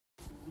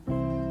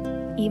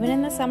Even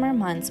in the summer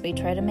months, we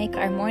try to make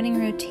our morning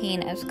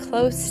routine as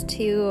close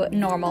to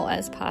normal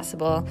as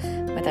possible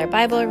with our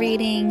Bible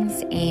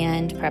readings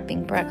and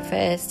prepping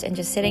breakfast and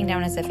just sitting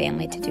down as a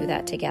family to do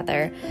that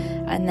together.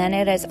 And then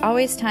it is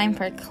always time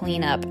for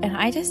cleanup. And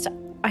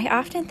I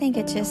often think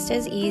it's just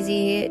as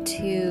easy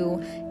to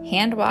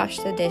hand wash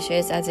the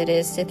dishes as it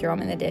is to throw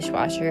them in the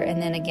dishwasher.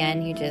 And then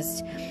again, you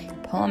just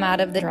pull them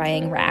out of the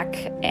drying rack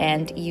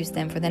and use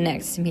them for the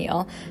next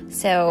meal.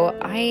 So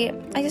I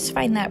just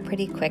find that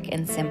pretty quick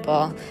and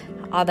simple.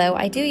 Although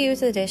I do use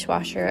the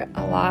dishwasher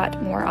a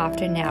lot more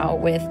often now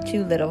with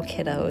 2 little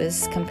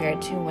kiddos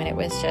compared to when it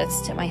was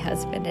just my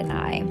husband and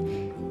I.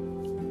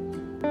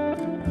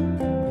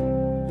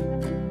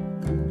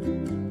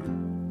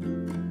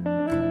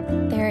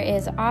 There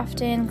is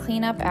often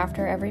cleanup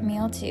after every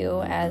meal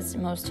too, as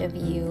most of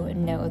you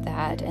know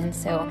that, and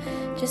so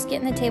just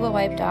getting the table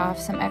wiped off,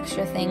 some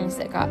extra things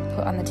that got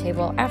put on the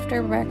table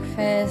after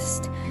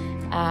breakfast,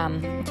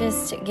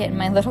 just getting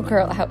my little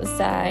girl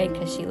outside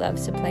because she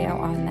loves to play out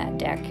on that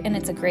deck, and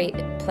it's a great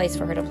place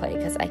for her to play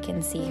because I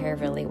can see her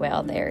really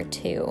well there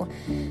too.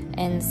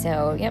 And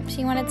so yep,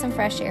 she wanted some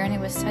fresh air, and it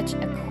was such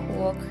a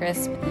cool,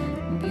 crisp,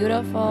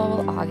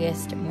 beautiful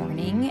August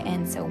morning,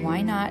 and so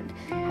why not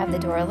have the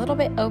door a little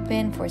bit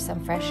open for some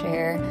fresh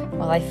air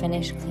while I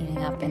finish cleaning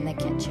up in the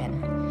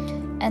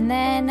kitchen. And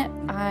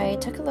then I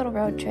took a little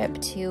road trip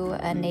to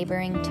a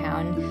neighboring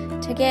town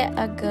to get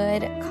a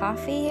good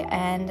coffee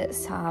and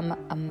some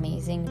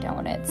amazing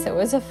donuts. So it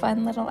was a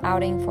fun little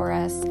outing for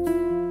us.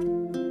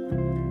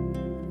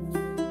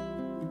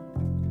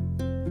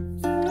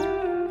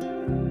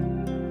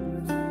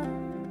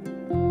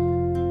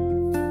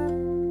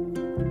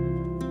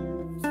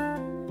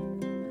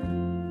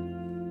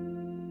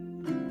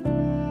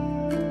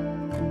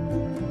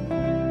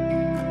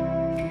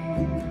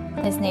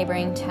 This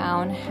neighboring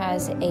town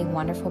has a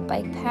wonderful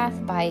bike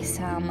path by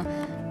some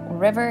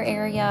river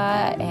area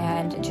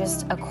and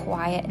just a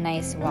quiet,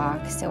 nice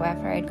walk. So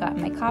after I'd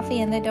gotten my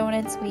coffee and the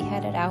donuts, we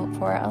headed out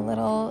for a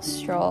little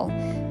stroll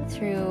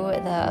through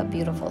the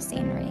beautiful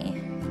scenery.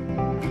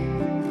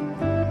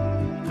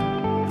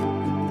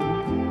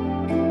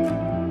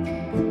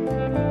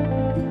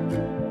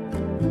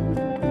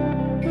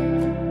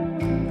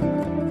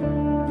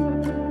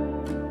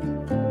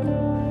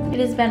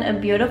 It has been a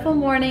beautiful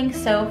morning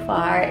so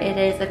far. It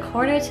is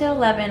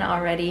 11:15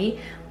 already.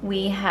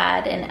 We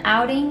had an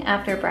outing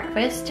after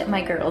breakfast,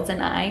 my girls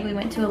and I. We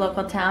went to a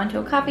local town to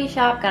a coffee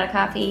shop, got a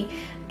coffee,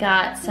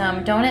 got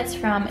some donuts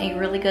from a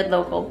really good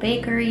local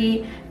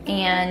bakery,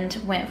 and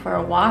went for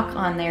a walk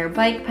on their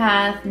bike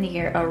path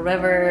near a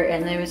river.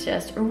 And it was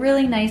just a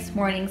really nice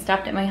morning.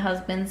 Stopped at my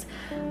husband's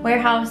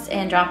warehouse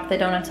and dropped the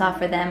donuts off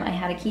for them. I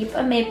had to keep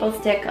a maple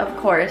stick, of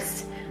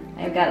course.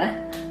 I've got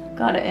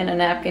it in a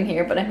napkin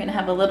here, but I'm gonna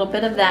have a little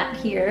bit of that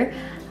here.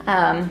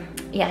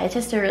 Yeah, it's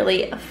just a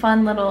really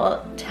fun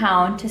little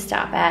town to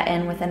stop at,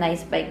 and with a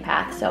nice bike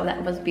path, so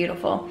that was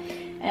beautiful.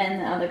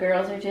 And now the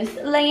girls are just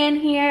laying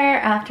here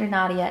after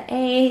Nadia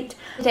ate.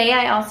 Today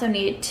I also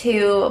need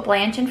to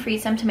blanch and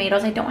freeze some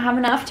tomatoes. I don't have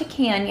enough to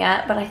can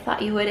yet, but I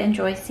thought you would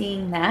enjoy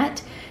seeing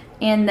that.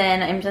 And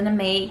then I'm gonna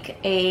make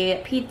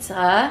a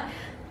pizza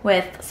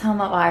with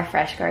some of our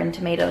fresh garden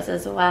tomatoes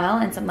as well,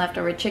 and some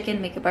leftover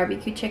chicken, make a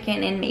barbecue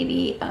chicken, and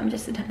maybe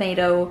just a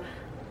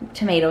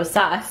tomato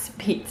sauce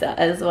pizza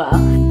as well.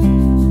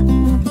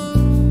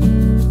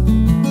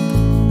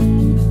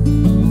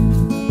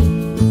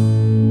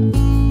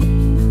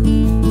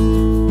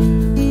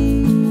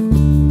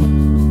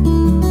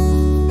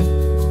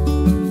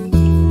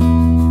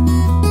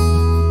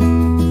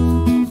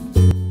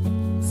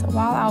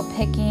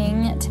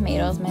 Picking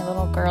tomatoes, my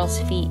little girl's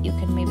feet, you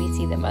can maybe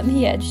see them on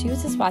the edge. She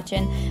was just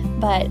watching,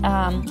 but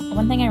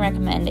one thing I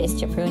recommend is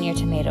to prune your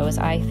tomatoes.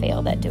 I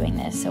failed at doing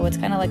this, so it's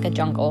kind of like a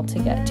jungle to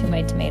get to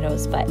my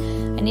tomatoes, but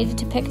I needed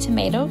to pick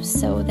tomatoes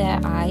so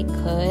that I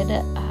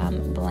could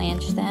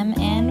blanch them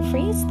and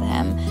freeze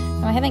them.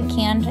 Now, I haven't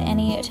canned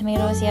any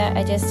tomatoes yet.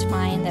 I just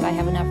find that I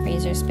have enough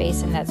freezer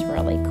space, and that's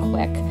really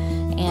quick.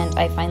 And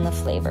I find the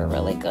flavor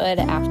really good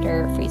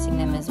after freezing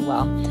them as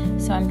well.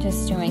 So I'm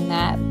just doing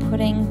that,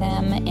 putting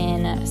them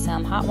in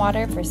some hot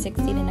water for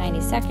 60 to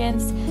 90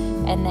 seconds,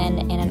 and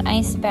then in an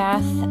ice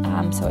bath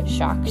so it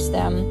shocks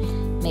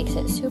them, makes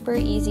it super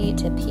easy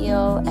to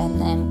peel and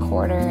then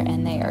quarter,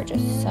 and they are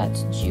just such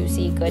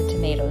juicy, good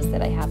tomatoes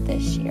that I have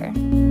this year.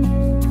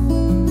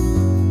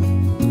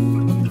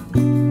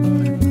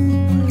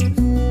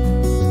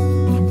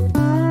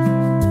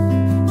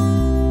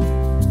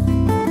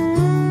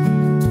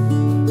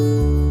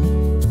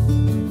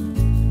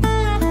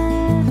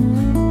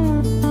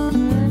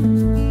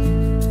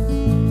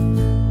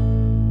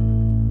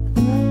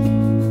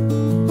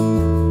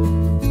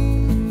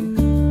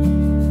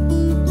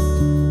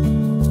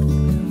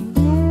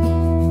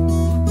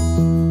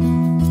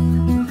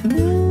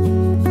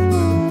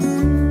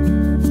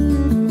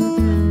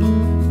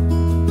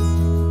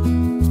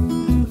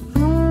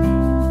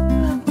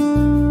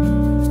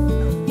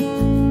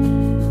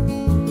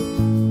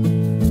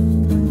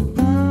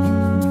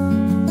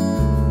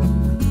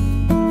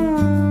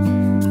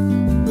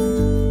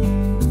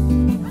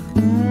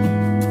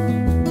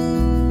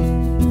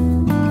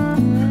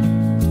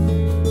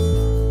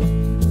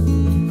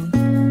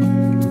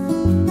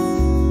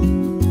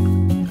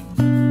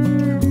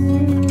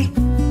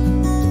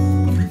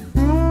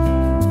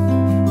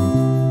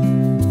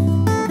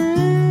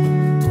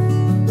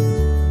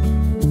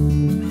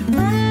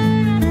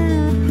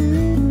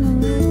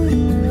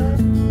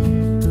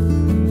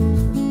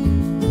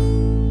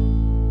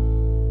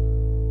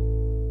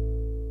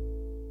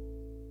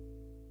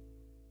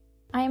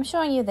 I am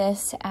showing you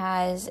this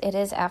as it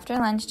is after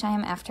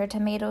lunchtime, after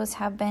tomatoes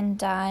have been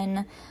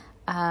done,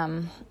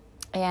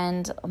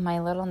 and my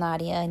little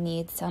Nadia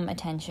needs some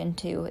attention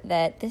too,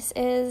 that this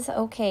is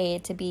okay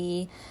to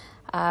be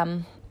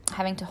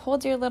having to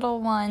hold your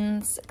little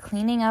ones,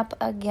 cleaning up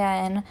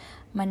again.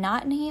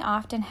 Monotony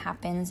often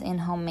happens in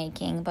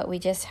homemaking, but we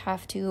just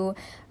have to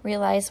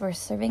realize we're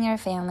serving our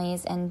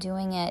families and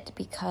doing it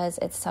because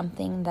it's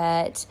something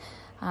that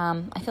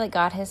I feel like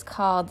God has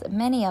called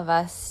many of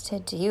us to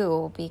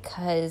do,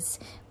 because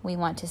we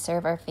want to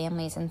serve our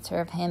families and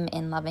serve Him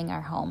in loving our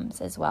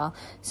homes as well.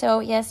 So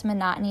yes,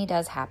 monotony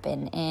does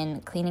happen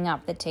in cleaning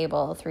up the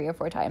table 3 or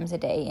 4 times a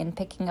day and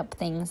picking up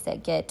things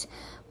that get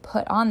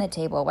put on the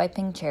table,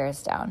 wiping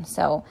chairs down.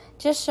 So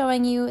just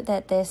showing you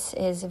that this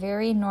is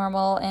very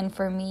normal, and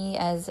for me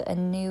as a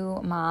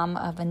new mom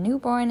of a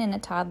newborn and a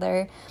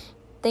toddler,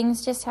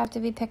 things just have to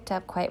be picked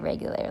up quite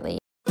regularly.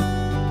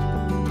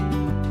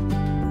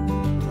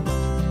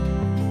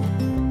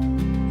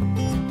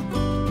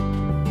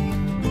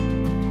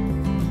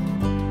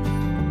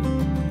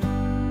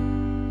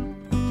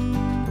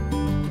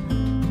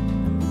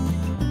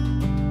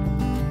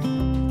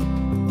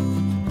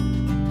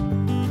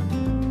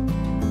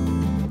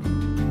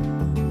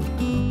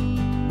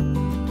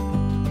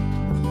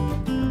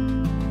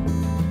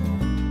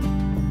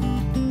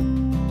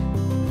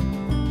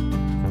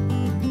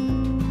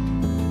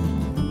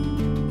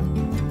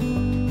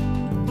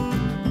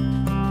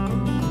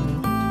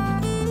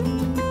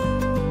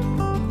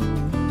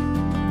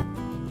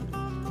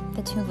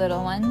 Two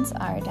little ones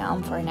are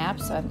down for a nap,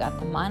 so I've got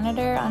the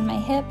monitor on my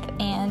hip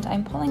and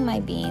I'm pulling my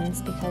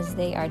beans because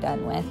they are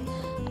done with,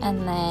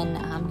 and then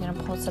I'm gonna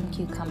pull some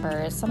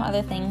cucumbers, some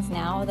other things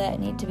now that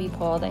need to be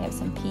pulled. I have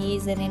some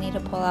peas that I need to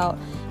pull out.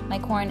 My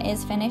corn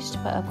is finished,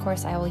 but of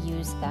course I will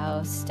use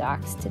those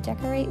stalks to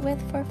decorate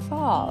with for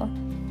fall.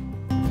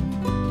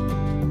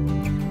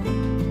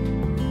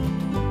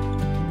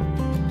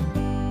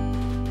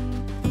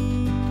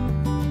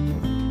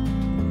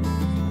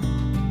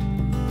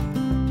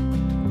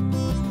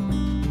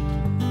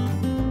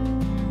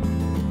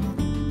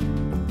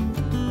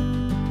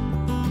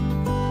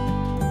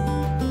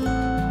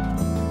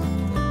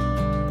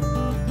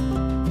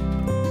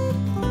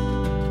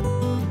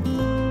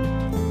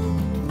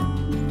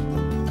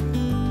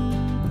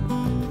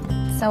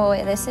 So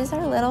this is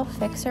our little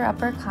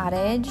fixer-upper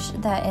cottage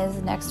that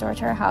is next door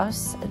to our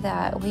house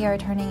that we are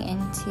turning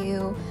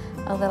into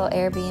a little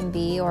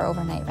Airbnb or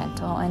overnight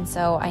rental. And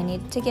so I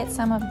needed to get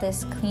some of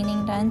this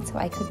cleaning done so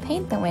I could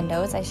paint the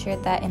windows. I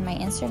shared that in my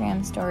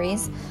Instagram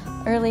stories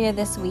earlier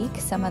this week,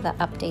 some of the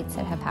updates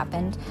that have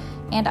happened.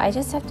 And I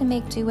just have to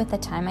make do with the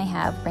time I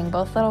have, bring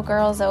both little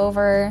girls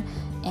over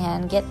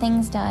and get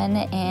things done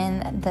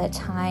in the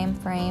time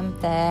frame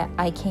that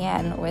I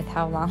can with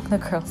how long the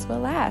girls will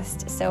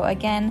last. So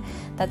again,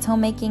 that's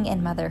homemaking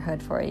and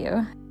motherhood for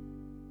you.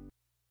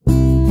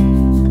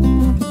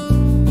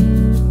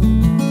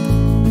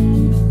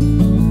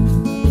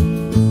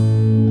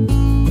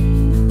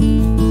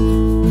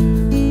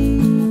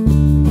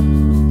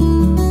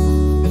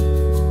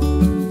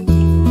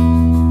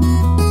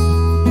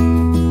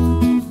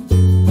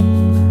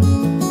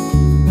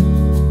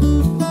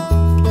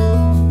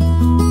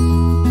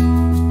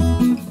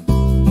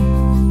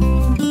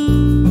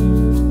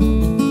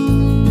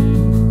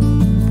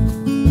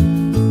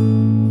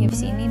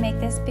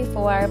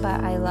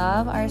 But I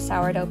love our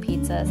sourdough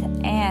pizzas,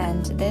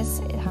 and this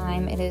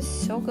time it is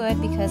so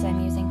good because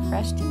I'm using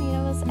fresh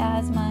tomatoes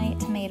as my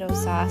tomato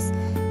sauce,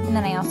 and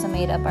then I also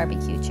made a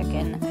barbecue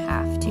chicken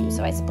half too,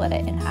 so I split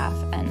it in half.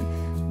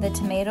 And the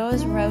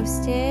tomatoes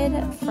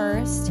roasted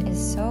first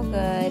is so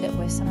good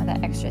with some of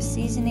the extra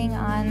seasoning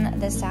on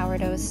the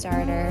sourdough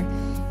starter.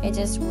 It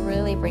just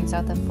really brings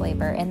out the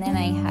flavor. And then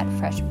I had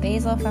fresh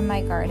basil from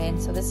my garden.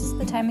 So this is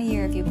the time of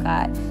year if you've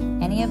got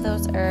any of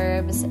those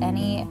herbs,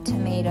 any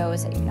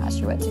tomatoes that you're not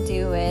sure what to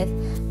do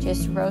with,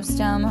 just roast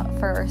them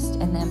first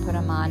and then put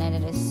them on,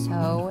 and it is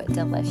so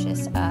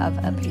delicious of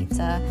a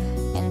pizza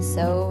and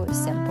so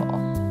simple.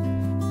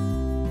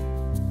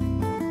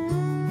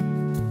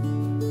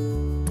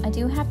 I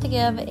do have to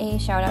give a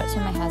shout out to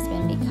my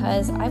husband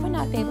because I would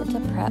not be able to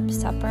prep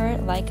supper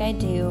like I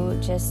do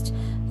just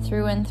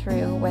through and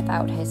through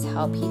without his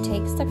help. He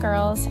takes the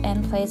girls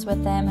and plays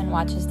with them and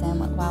watches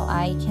them while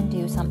I can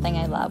do something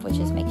I love, which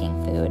is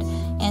making food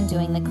and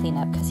doing the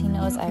cleanup, because he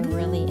knows I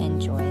really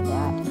enjoy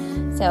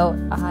that. So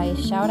I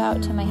shout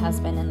out to my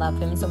husband and love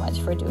him so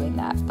much for doing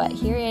that. But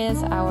here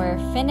is our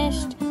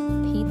finished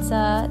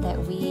pizza that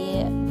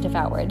we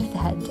devoured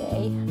that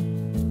day.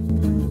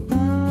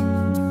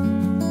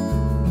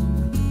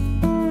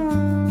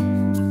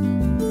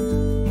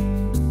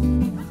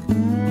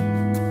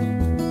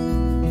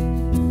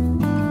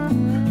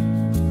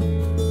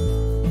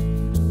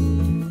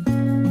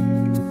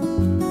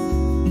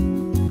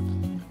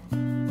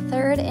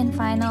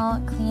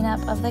 Final cleanup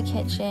of the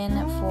kitchen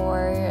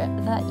for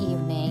the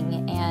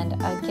evening. And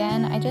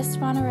again, I just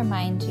want to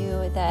remind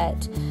you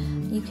that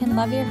you can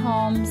love your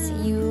homes,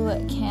 you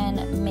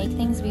can make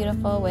things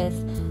beautiful with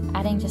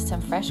adding just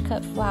some fresh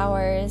cut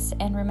flowers.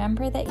 And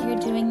remember that you're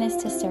doing this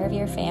to serve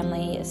your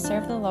family,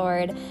 serve the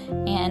Lord,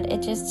 and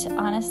it just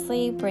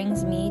honestly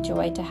brings me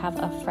joy to have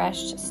a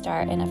fresh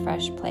start in a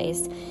fresh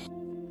place.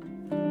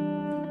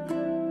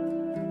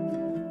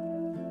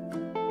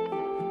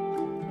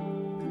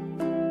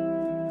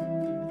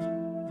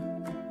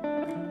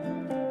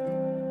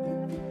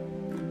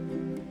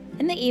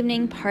 In the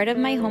evening, part of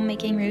my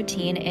homemaking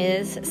routine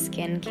is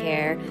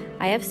skincare.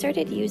 I have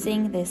started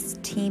using this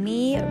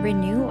Teami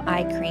Renew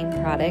Eye Cream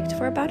product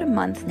for about a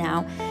month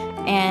now,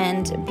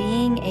 and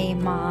being a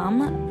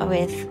mom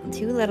with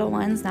 2 little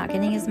ones not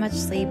getting as much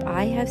sleep,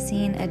 I have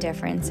seen a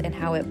difference in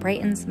how it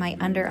brightens my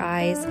under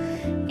eyes,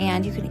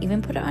 and you can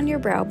even put it on your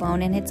brow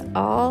bone, and it's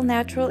all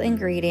natural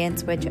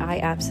ingredients, which I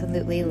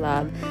absolutely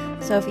love.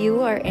 So if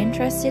you are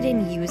interested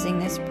in using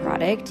this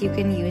product, you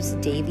can use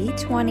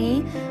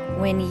Davy20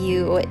 when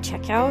you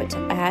check out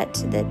at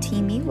the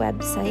Teami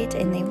website,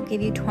 and they will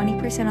give you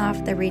 20%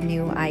 off the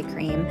Renew Eye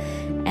Cream.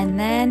 And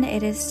then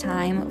it is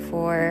time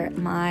for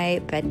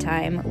my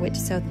bedtime,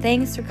 so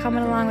thanks for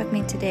coming along with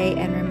me today,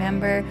 and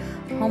remember,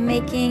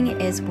 homemaking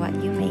is what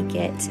you make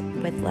it,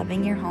 with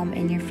loving your home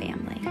and your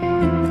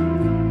family.